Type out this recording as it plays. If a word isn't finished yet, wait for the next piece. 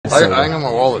I ain't got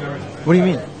my wallet. What do you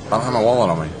mean? I don't have my wallet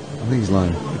on me. I think he's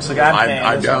lying. Looks like I'm paying.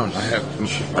 I don't. I don't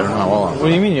have my wallet on me. What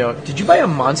do you mean, yo? Did you buy a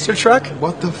monster truck?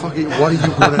 What the fuck? What are you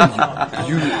putting?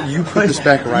 You put this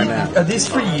back right now. Are these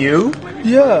for you?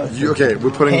 Yeah. Okay,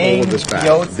 we're putting all of this back.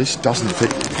 Yo. This doesn't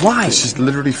fit. Why? This is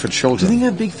literally for Do you children. think I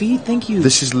have big feet? Thank you.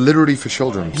 This is literally for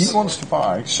children. He wants to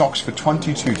buy socks for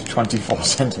 22 to 24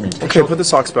 centimeters. Okay, put the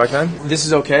socks back then. This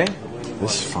is okay?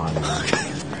 This is fine.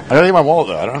 I don't get my wallet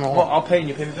though. I don't have my Well, wallet. I'll pay and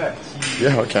you pay me back.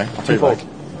 Yeah, okay. I'll pay you back.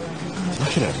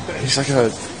 Look at him. He's like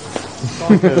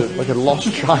a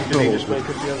lost child. He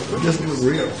doesn't look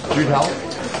real. Do you help?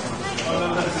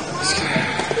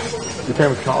 You're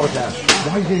paying with card or cash?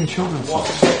 Why are you getting children's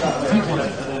socks?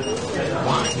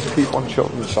 Why do you keep on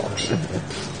children's socks?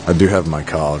 I do have my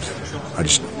card. I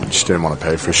just didn't want to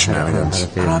pay for shenanigans. I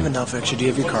don't have enough actually. Do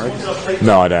you have your card?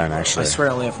 No, I don't actually. I swear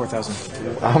I only have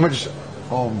 4,000. How much?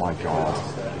 Oh my god.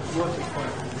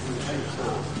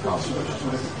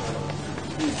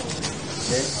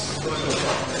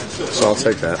 So I'll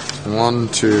take that. 1,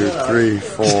 2, 3,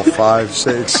 4, 5,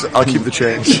 6. I'll keep the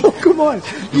change. Oh, come on.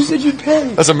 You said you'd pay.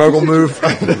 That's a mogul move.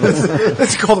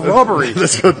 That's called robbery.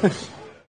 That's good.